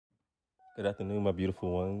Good afternoon, my beautiful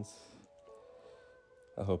ones.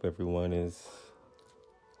 I hope everyone is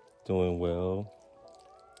doing well,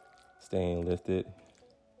 staying lifted.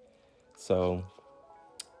 So,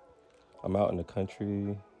 I'm out in the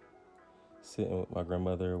country sitting with my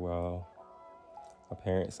grandmother while my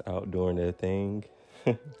parents out doing their thing.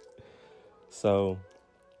 So,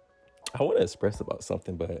 I want to express about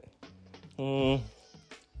something, but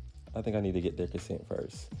I think I need to get their consent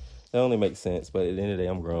first. That only makes sense, but at the end of the day,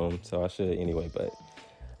 I'm grown, so I should anyway. But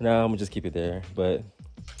no, I'm gonna just keep it there. But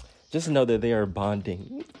just know that they are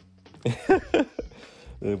bonding,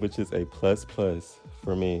 which is a plus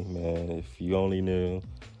for me, man. If you only knew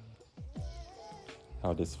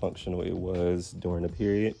how dysfunctional it was during the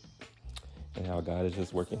period and how God is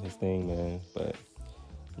just working his thing, man. But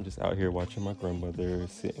I'm just out here watching my grandmother,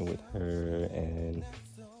 sitting with her, and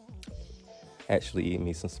actually eating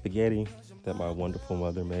me some spaghetti that my wonderful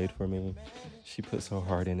mother made for me. She put so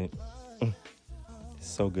hard in it. It's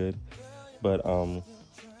so good. But I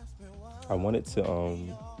wanted to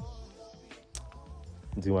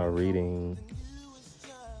do my reading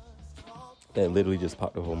that literally just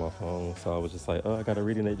popped up on my phone. So I was just like, I got a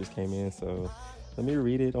reading that just came in, so let me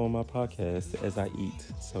read it on my podcast as I eat.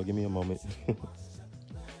 So give me a moment.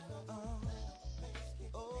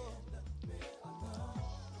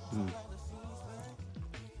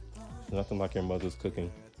 Nothing like your mother's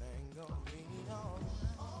cooking.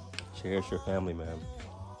 Cherish your family, man.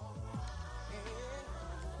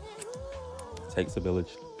 Takes a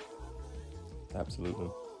village. Absolutely.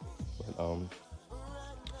 But, I'm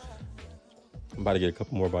about to get a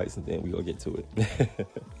couple more bites and then we'll get to it.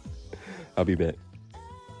 I'll be back.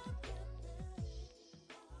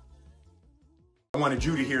 I wanted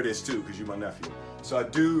you to hear this too, because you're my nephew. So a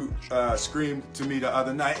dude screamed to me the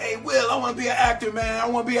other night, "Hey, Will, I want to be an actor, man. I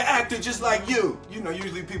want to be an actor just like you." You know,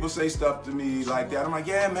 usually people say stuff to me like that. I'm like,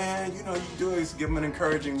 "Yeah, man, you know, you do is give them an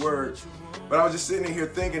encouraging word." But I was just sitting here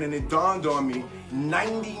thinking, and it dawned on me,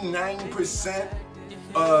 99%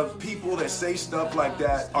 of people that say stuff like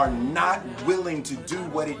that are not willing to do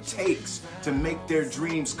what it takes to make their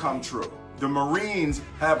dreams come true. The Marines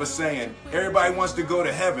have a saying, everybody wants to go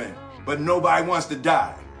to heaven, but nobody wants to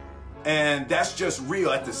die. And that's just real.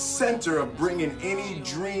 At the center of bringing any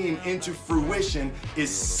dream into fruition is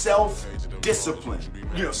self-discipline.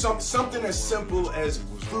 You know, something as simple as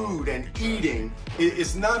food and eating.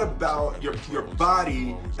 It's not about your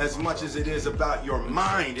body as much as it is about your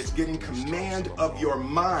mind. It's getting command of your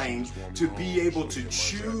mind to be able to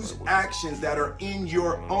choose actions that are in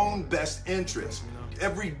your own best interest.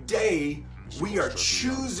 Every day, we are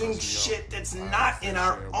choosing shit that's not in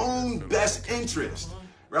our own best interest.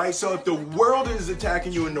 Right? So if the world is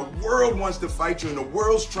attacking you and the world wants to fight you and the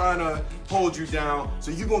world's trying to hold you down, so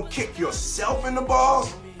you're going to kick yourself in the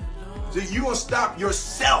balls? So you're going to stop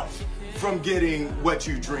yourself from getting what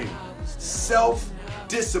you dream.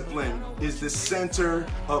 Self-discipline is the center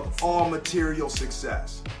of all material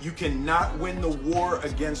success. You cannot win the war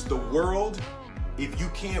against the world if you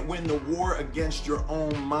can't win the war against your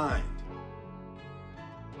own mind.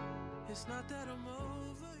 It's not that I'm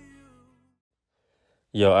over you.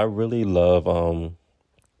 Yo, I really love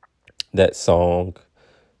that song,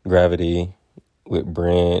 Gravity, with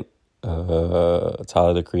Brent,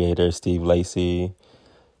 Tyler the Creator, Steve Lacy.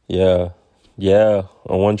 Yeah,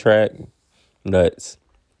 on one track, nuts.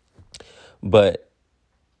 But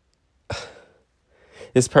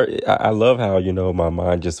I love how, you know, my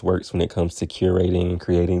mind just works when it comes to curating and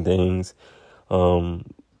creating things.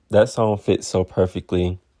 That song fits so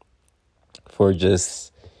perfectly for just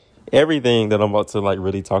everything that I'm about to like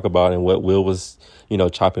really talk about and what Will was, you know,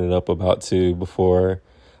 chopping it up about too before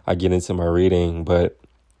I get into my reading. But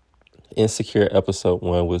Insecure episode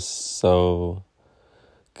 1 was so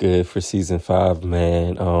good for season 5,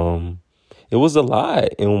 man. It was a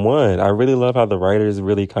lot in one. I really love how the writers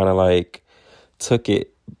really kind of like took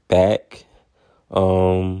it back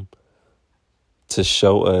to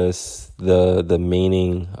show us the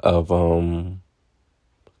meaning of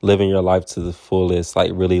living your life to the fullest,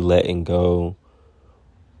 like really letting go,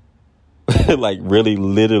 like really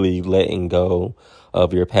literally letting go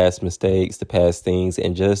of your past mistakes, the past things,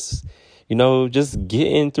 and just, you know, just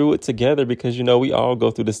getting through it together, because, you know, we all go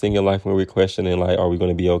through this thing in life when we're questioning, like, are we going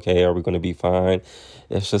to be okay? Are we going to be fine?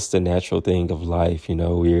 It's just a natural thing of life. You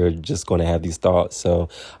know, we're just going to have these thoughts. So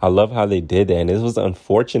I love how they did that. And it was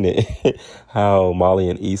unfortunate how Molly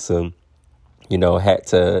and Issa, you know, had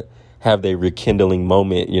to have their rekindling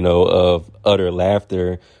moment, you know, of utter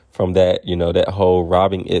laughter from that, you know, that whole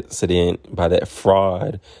robbing incident by that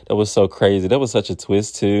fraud. That was so crazy. That was such a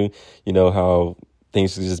twist too, you know, how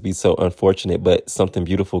things could just be so unfortunate, but something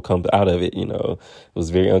beautiful comes out of it. It was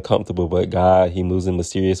very uncomfortable, but God, he moves in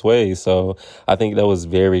mysterious ways. So I think that was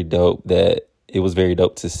very dope. That it was very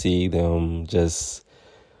dope to see them just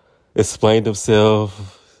explain themselves,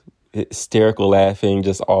 hysterical laughing,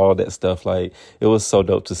 just all that stuff. Like, it was so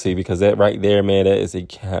dope to see, because that right there, man, that is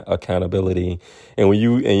accountability. And when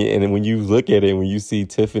you and when you look at it, when you see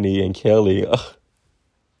Tiffany and Kelly,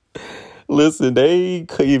 listen, they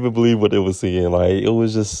couldn't even believe what they were seeing. Like, it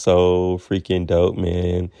was just so freaking dope,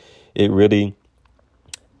 man. It really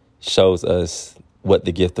shows us what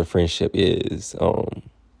the gift of friendship is.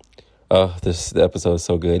 This episode is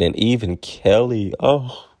so good. And even Kelly,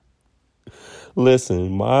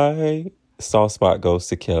 listen, my soft spot goes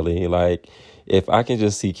to Kelly. Like, if I can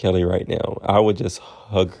just see Kelly right now, I would just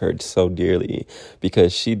hug her so dearly,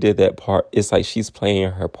 because she did that part. It's like she's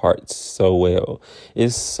playing her part so well.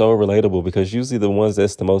 It's so relatable, because usually the ones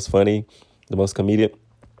that's the most funny, the most comedic,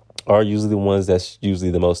 are usually the ones that's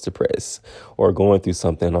usually the most depressed or going through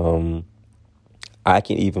something. I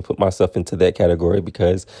can even put myself into that category,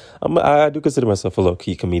 because I do consider myself a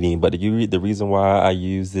low-key comedian. But the reason why I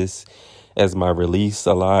use this as my release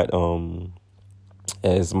a lot,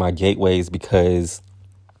 as my gateways, because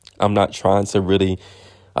I'm not trying to really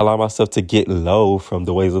allow myself to get low from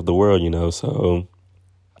the ways of the world, So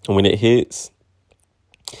when it hits,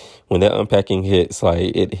 when that unpacking hits,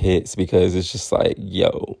 like, it hits, because it's just like,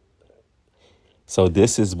 yo. So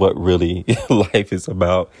this is what really life is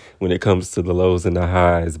about when it comes to the lows and the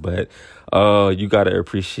highs. But you got to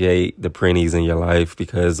appreciate the Prennies in your life,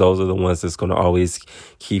 because those are the ones that's going to always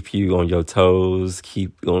keep you on your toes,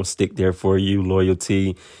 keep going to stick there for you.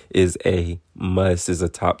 Loyalty is a must, is a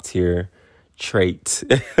top tier trait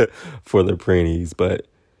for the Prennies. But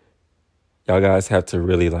y'all guys have to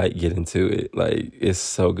really get into it. Like, it's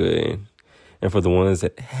so good. And for the ones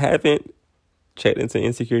that haven't checked into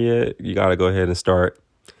Insecure yet, you gotta go ahead and start.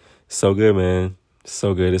 So good, man.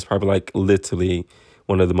 So good. It's probably literally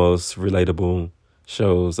one of the most relatable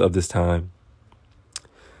shows of this time.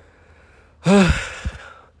 And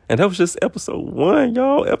that was just episode 1,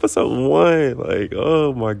 y'all. Episode 1.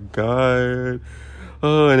 Oh my God.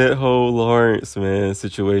 Oh, and that whole Lawrence, man,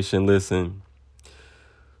 situation. Listen.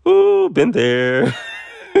 Ooh, been there.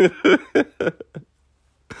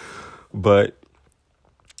 But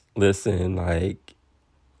listen,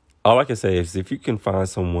 all I can say is, if you can find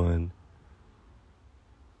someone,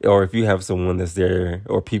 or if you have someone that's there,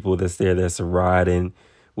 or people that's there that's riding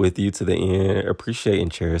with you to the end, appreciate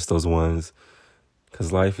and cherish those ones,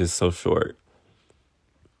 because life is so short.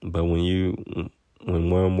 But when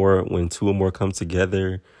two or more come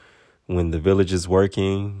together, when the village is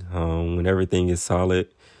working, when everything is solid,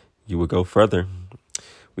 you will go further.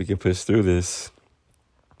 We can push through this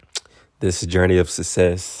journey of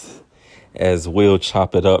success. As Will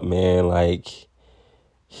chop it up, man,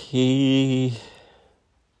 he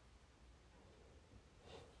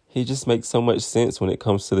just makes so much sense when it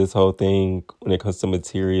comes to this whole thing, when it comes to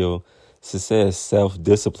material success,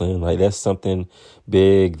 self-discipline. That's something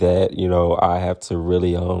big that, I have to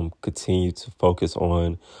really continue to focus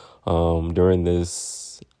on during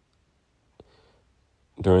this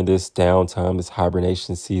downtime, this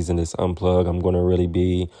hibernation season, this unplug. I'm going to really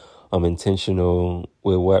be intentional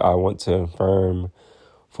with what I want to affirm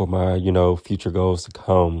for my, future goals to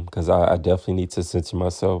come, because I definitely need to center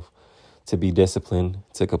myself to be disciplined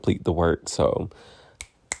to complete the work. So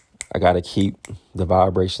I got to keep the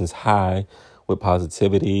vibrations high with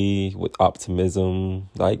positivity, with optimism,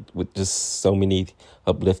 with just so many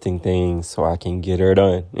uplifting things, so I can get her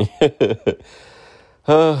done.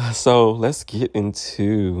 So let's get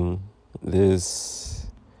into this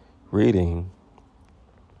reading.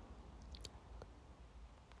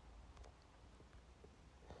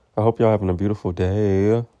 I hope y'all having a beautiful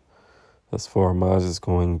day. Thus far, mine is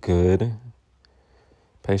going good.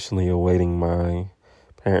 Patiently awaiting my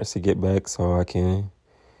parents to get back so I can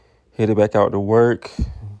hit it back out to work,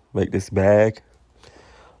 make this bag.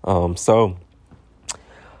 It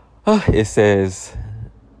says,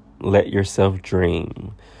 let yourself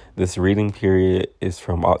dream. This reading period is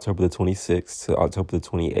from October the 26th to October the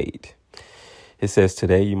 28th. It says,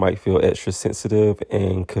 today you might feel extra sensitive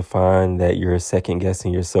and could find that you're second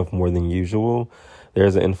guessing yourself more than usual.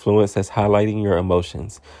 There's an influence that's highlighting your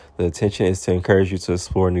emotions. The intention is to encourage you to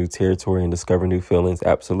explore new territory and discover new feelings.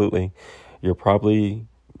 Absolutely. You'll probably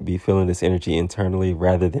be feeling this energy internally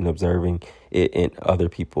rather than observing it in other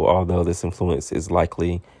people, although this influence is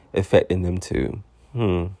likely affecting them too.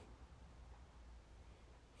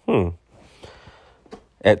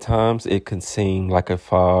 At times it can seem like a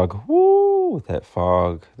fog. Woo, that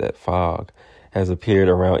fog. has appeared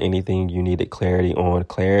around anything you needed clarity on.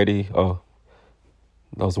 Clarity, oh,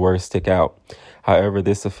 those words stick out. However,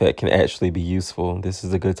 this effect can actually be useful. This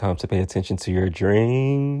is a good time to pay attention to your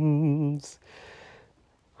dreams.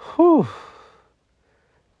 Whew.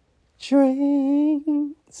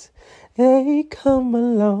 Dreams, they come a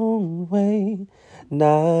long way.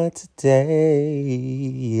 Not today,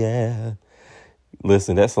 yeah.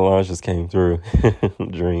 Listen, that Solange just came through.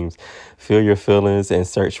 Dreams. Feel your feelings and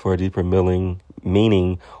search for a deeper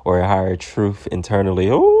meaning or a higher truth internally.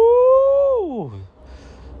 Ooh,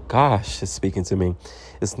 gosh, it's speaking to me.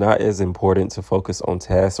 It's not as important to focus on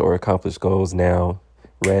tasks or accomplish goals now.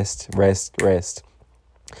 Rest, rest, rest.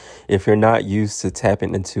 If you're not used to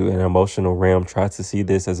tapping into an emotional realm, try to see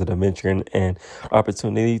this as a dimension and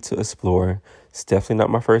opportunity to explore. It's definitely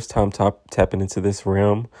not my first time tapping into this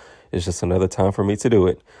realm. It's just another time for me to do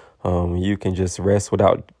it. You can just rest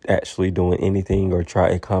without actually doing anything, or try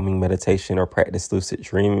a calming meditation or practice lucid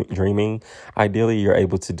dreaming. Ideally, you're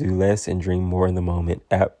able to do less and dream more in the moment.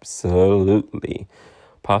 Absolutely.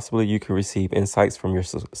 Possibly you can receive insights from your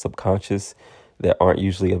subconscious that aren't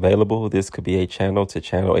usually available. This could be a channel to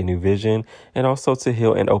channel a new vision and also to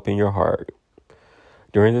heal and open your heart.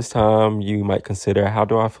 During this time, you might consider, how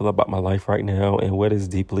do I feel about my life right now, and what is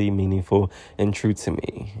deeply meaningful and true to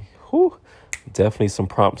me? Whew. Definitely some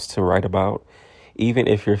prompts to write about. Even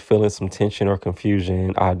if you're feeling some tension or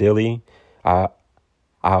confusion, ideally, you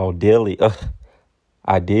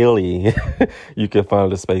can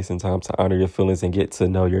find the space and time to honor your feelings and get to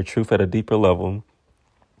know your truth at a deeper level.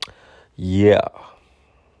 Yeah.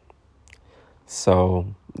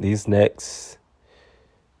 So these next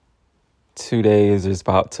 2 days is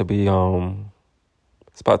about to be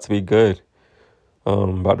good.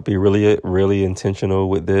 About to be really, really intentional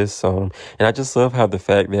with this. And I just love how the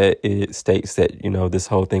fact that it states that, this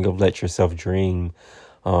whole thing of let yourself dream.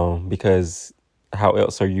 Because how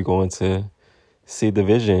else are you going to see the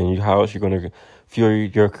vision? How else are you going to fuel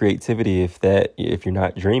your creativity if you're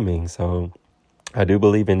not dreaming? So I do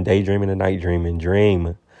believe in daydreaming and night dreaming.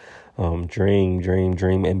 Dream,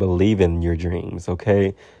 and believe in your dreams.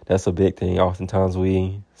 Okay. That's a big thing. Oftentimes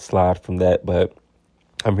we slide from that, but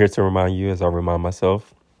I'm here to remind you as I remind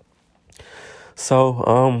myself.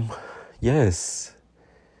 So, yes.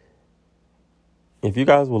 If you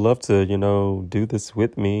guys would love to, do this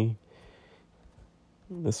with me,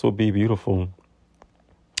 this will be beautiful.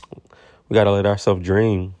 We got to let ourselves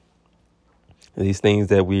dream. These things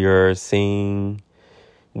that we are seeing,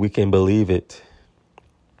 we can believe it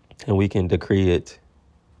and we can decree it.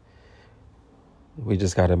 We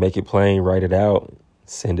just got to make it plain, write it out,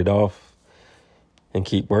 send it off, and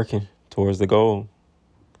keep working towards the goal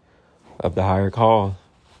of the higher call,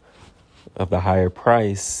 of the higher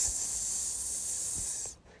price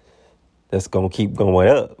that's going to keep going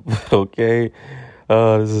up. Okay.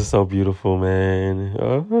 Oh, this is so beautiful, man.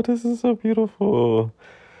 Oh, this is so beautiful.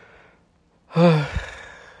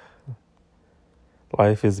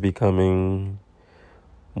 Life is becoming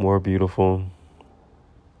more beautiful.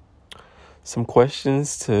 Some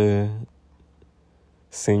questions to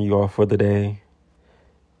send you off for the day.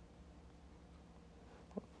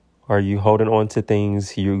 Are you holding on to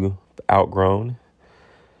things you've outgrown?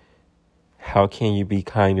 How can you be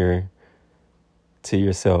kinder to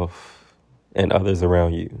yourself and others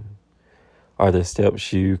around you? Are there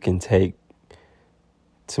steps you can take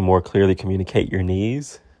to more clearly communicate your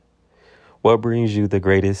needs? What brings you the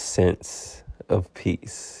greatest sense of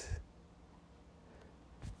peace?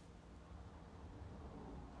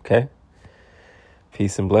 Okay?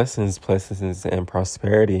 Peace and blessings and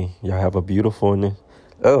prosperity. Y'all have a beautiful one.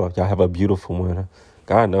 Oh, y'all have a beautiful one.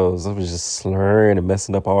 God knows, I was just slurring and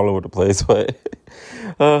messing up all over the place, but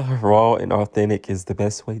raw and authentic is the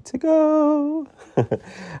best way to go. All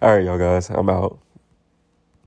right, y'all guys, I'm out.